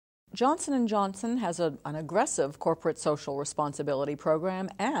Johnson & Johnson has an aggressive corporate social responsibility program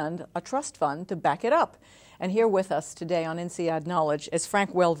and a trust fund to back it up. And here with us today on INSEAD Knowledge is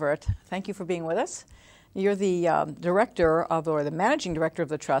Frank Welvaert. Thank you for being with us. You're the the managing director of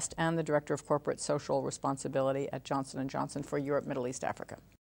the trust and the director of corporate social responsibility at Johnson & Johnson for Europe, Middle East, Africa.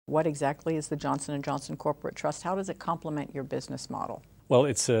 What exactly is the Johnson & Johnson Corporate Trust? How does it complement your business model? Well,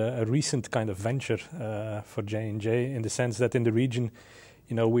 it's a recent kind of venture for J&J in the sense that in the region,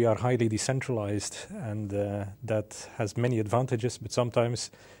 you know, we are highly decentralized, and that has many advantages. But sometimes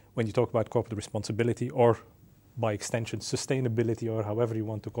when you talk about corporate responsibility, or by extension sustainability, or however you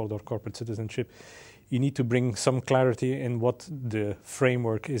want to call it, or corporate citizenship, you need to bring some clarity in what the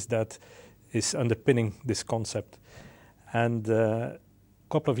framework is that is underpinning this concept. And a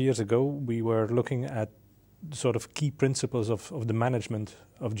couple of years ago, we were looking at sort of key principles of the management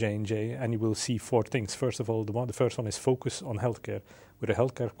of J&J, and you will see four things. First of all, the first one is focus on healthcare. We're a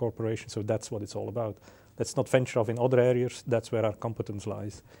healthcare corporation, so that's what it's all about. Let's not venture off in other areas. That's where our competence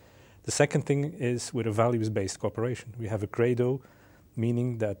lies. The second thing is we're a values-based corporation. We have a credo,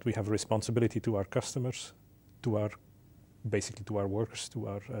 meaning that we have a responsibility to our customers, basically to our workers,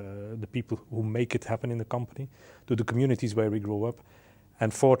 to the people who make it happen in the company, to the communities where we grow up,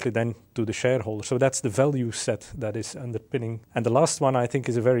 and fourthly then to the shareholders. So that's the value set that is underpinning. And the last one, I think,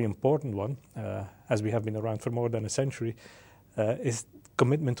 is a very important one, as we have been around for more than a century, is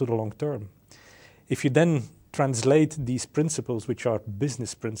commitment to the long term. If you then translate these principles, which are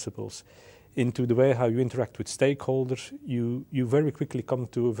business principles, into the way how you interact with stakeholders, you very quickly come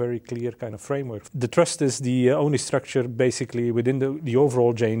to a very clear kind of framework. The trust is the only structure basically within the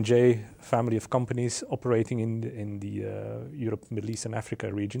overall J&J family of companies operating in the Europe, Middle East and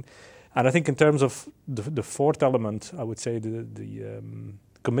Africa region. And I think in terms of the fourth element, I would say the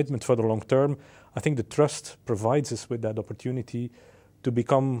commitment for the long term, I think the trust provides us with that opportunity to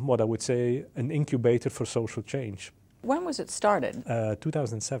become what I would say an incubator for social change. When was it started?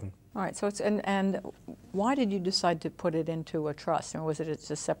 2007. All right. So and why did you decide to put it into a trust? And was it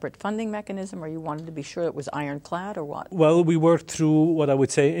a separate funding mechanism, or you wanted to be sure it was ironclad, or what? Well, we worked through what I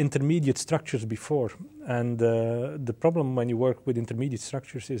would say intermediate structures before, and the problem when you work with intermediate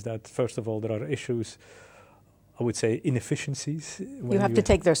structures is that first of all there are issues, I would say inefficiencies. You have to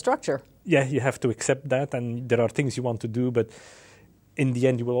take their structure. Yeah, you have to accept that, and there are things you want to do, but in the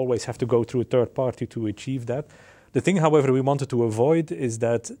end you will always have to go through a third party to achieve that. The thing, however, we wanted to avoid is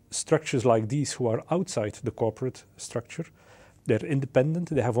that structures like these who are outside the corporate structure, they're independent,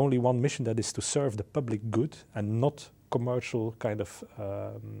 they have only one mission, that is to serve the public good and not commercial kind of,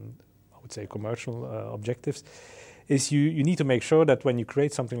 I would say commercial objectives, is you need to make sure that when you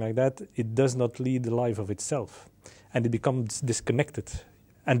create something like that, it does not lead the life of itself and it becomes disconnected.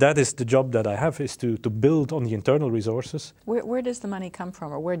 And that is the job that I have, is to build on the internal resources. Where does the money come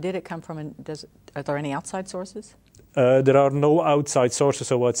from, or where did it come from, and are there any outside sources? There are no outside sources,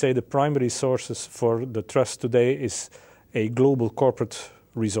 so I'd say the primary sources for the trust today is a global corporate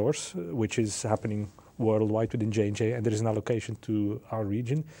resource, which is happening worldwide within J&J, and there is an allocation to our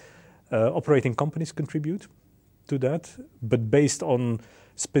region. Operating companies contribute to that, but based on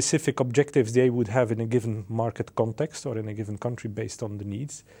specific objectives they would have in a given market context or in a given country based on the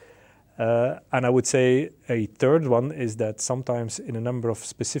needs. And I would say a third one is that sometimes in a number of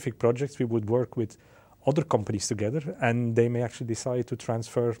specific projects we would work with other companies together, and they may actually decide to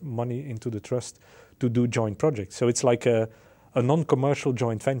transfer money into the trust to do joint projects. So it's like a non-commercial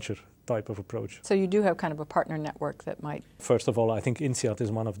joint venture type of approach. So you do have kind of a partner network that might... First of all, I think INSEAD is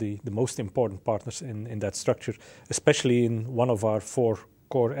one of the most important partners in that structure, especially in one of our four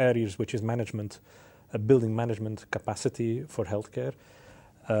core areas, which is management, building management capacity for healthcare.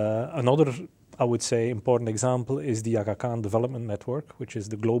 Another, I would say, important example is the Aga Khan Development Network, which is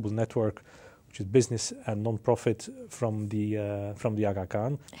the global network, which is business and non-profit from the Aga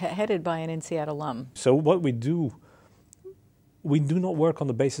Khan. Headed by an INSEAD alum. So what we do not work on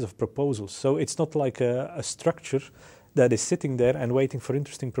the basis of proposals. So it's not like a structure that is sitting there and waiting for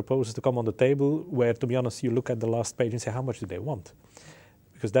interesting proposals to come on the table, where, to be honest, you look at the last page and say, how much do they want?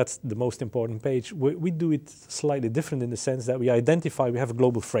 Because that's the most important page. We do it slightly different in the sense that we have a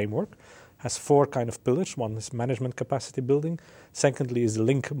global framework, has four kind of pillars. One is management capacity building. Secondly is the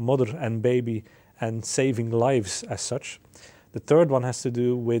link mother and baby and saving lives as such. The third one has to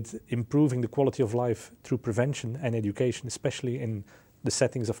do with improving the quality of life through prevention and education, especially in the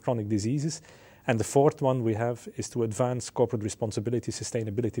settings of chronic diseases. And the fourth one we have is to advance corporate responsibility,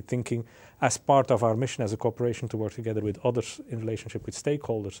 sustainability thinking as part of our mission as a corporation to work together with others in relationship with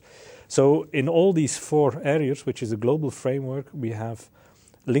stakeholders. So in all these four areas, which is a global framework, we have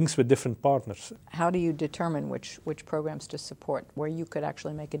links with different partners. How do you determine which programs to support, where you could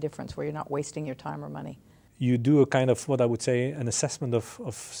actually make a difference, where you're not wasting your time or money? You do a kind of, what I would say, an assessment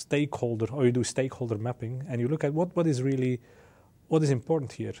of stakeholder, or you do stakeholder mapping, and you look at what is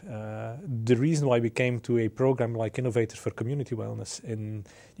important here. The reason why we came to a program like Innovators for Community Wellness in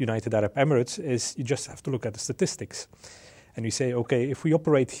United Arab Emirates is you just have to look at the statistics. And you say, okay, if we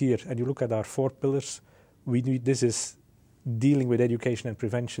operate here and you look at our 4 pillars, this is dealing with education and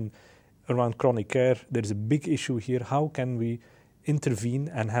prevention around chronic care. There's a big issue here. How can we intervene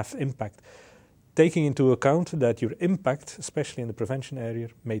and have impact? Taking into account that your impact, especially in the prevention area,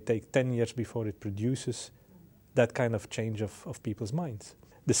 may take 10 years before it produces that kind of change of people's minds.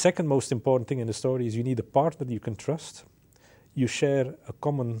 The second most important thing in the story is you need a partner that you can trust, you share a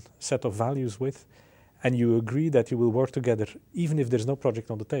common set of values with, and you agree that you will work together even if there's no project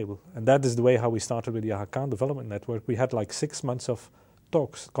on the table. And that is the way how we started with the Aga Khan Development Network. We had like 6 months of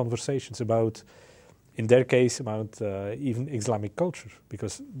talks, conversations about, in their case, about even Islamic culture,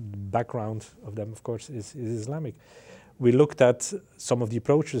 because the background of them, of course, is Islamic. We looked at some of the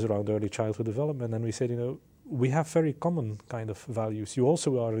approaches around early childhood development, and we said, we have very common kind of values. You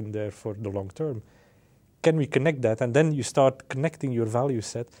also are in there for the long term. Can we connect that? And then you start connecting your value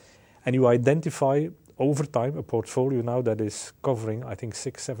set, and you identify over time a portfolio now that is covering, I think,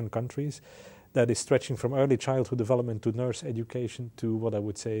 6-7 countries, that is stretching from early childhood development to nurse education to what I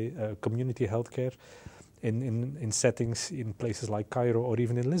would say community healthcare in settings in places like Cairo or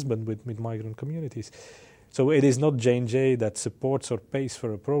even in Lisbon with migrant communities. So it is not J&J that supports or pays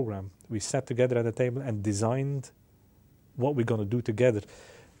for a program. We sat together at a table and designed what we're going to do together.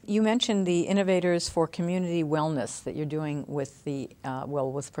 You mentioned the Innovators for Community Wellness that you're doing with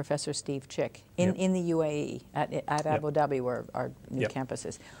with Professor Steve Chick in the UAE at Abu Dhabi, where our new campus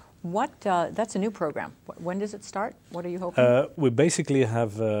is. That's a new program. When does it start? What are you hoping? We basically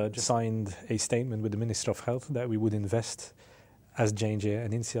have just signed a statement with the Minister of Health that we would invest as J&J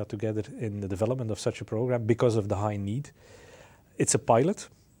and INSEAD together in the development of such a program because of the high need. It's a pilot,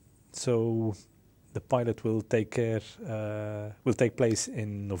 so the pilot will take place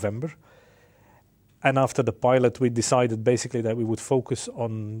in November. And after the pilot, we decided basically that we would focus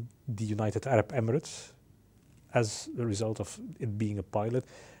on the United Arab Emirates as a result of it being a pilot.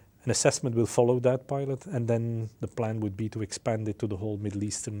 An assessment will follow that pilot, and then the plan would be to expand it to the whole Middle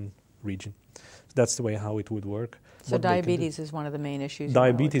Eastern region. So that's the way how it would work. So diabetes is one of the main issues?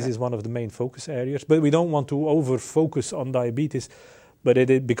 Diabetes is one of the main focus areas, but we don't want to over-focus on diabetes.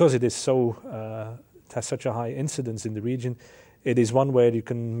 But because it is so, it has such a high incidence in the region, it is one where you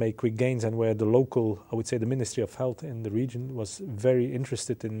can make quick gains, and where the local, I would say the Ministry of Health in the region was very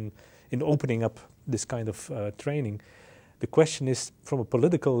interested in opening up this kind of training. The question is, from a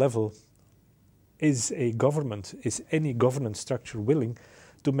political level, is any governance structure willing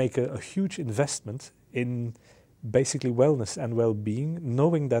to make a huge investment in basically wellness and well-being,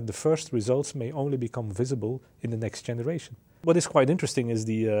 knowing that the first results may only become visible in the next generation? What is quite interesting is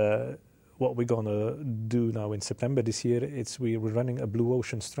what we're going to do now in September this year. We're running a blue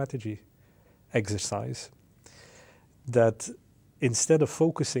ocean strategy exercise that instead of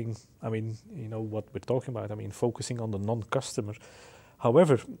focusing, what we're talking about, focusing on the non-customer.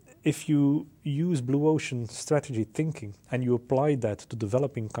 However, if you use blue ocean strategy thinking and you apply that to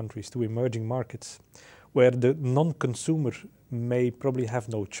developing countries, to emerging markets, where the non-consumer may probably have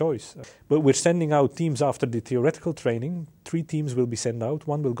no choice. But we're sending out teams after the theoretical training. 3 teams will be sent out.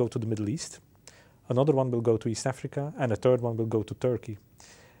 1 will go to the Middle East, another 1 will go to East Africa, and a 3rd 1 will go to Turkey.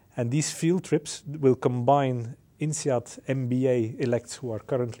 And these field trips will combine INSEAD MBA elects who are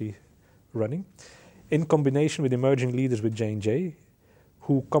currently running, in combination with emerging leaders with J&J,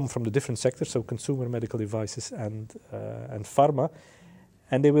 who come from the different sectors, so consumer medical devices and pharma.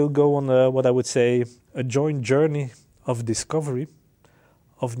 And they will go on what I would say a joint journey of discovery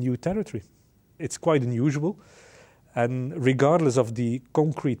of new territory. It's quite unusual, and regardless of the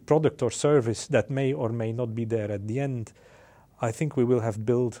concrete product or service that may or may not be there at the end, I think we will have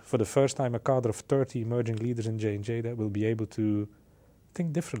built for the first time a cadre of 30 emerging leaders in J&J that will be able to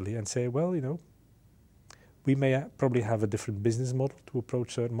think differently and say, well, we may probably have a different business model to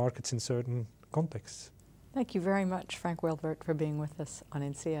approach certain markets in certain contexts. Thank you very much, Frank Welvaert, for being with us on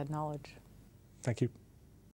INSEAD Knowledge. Thank you.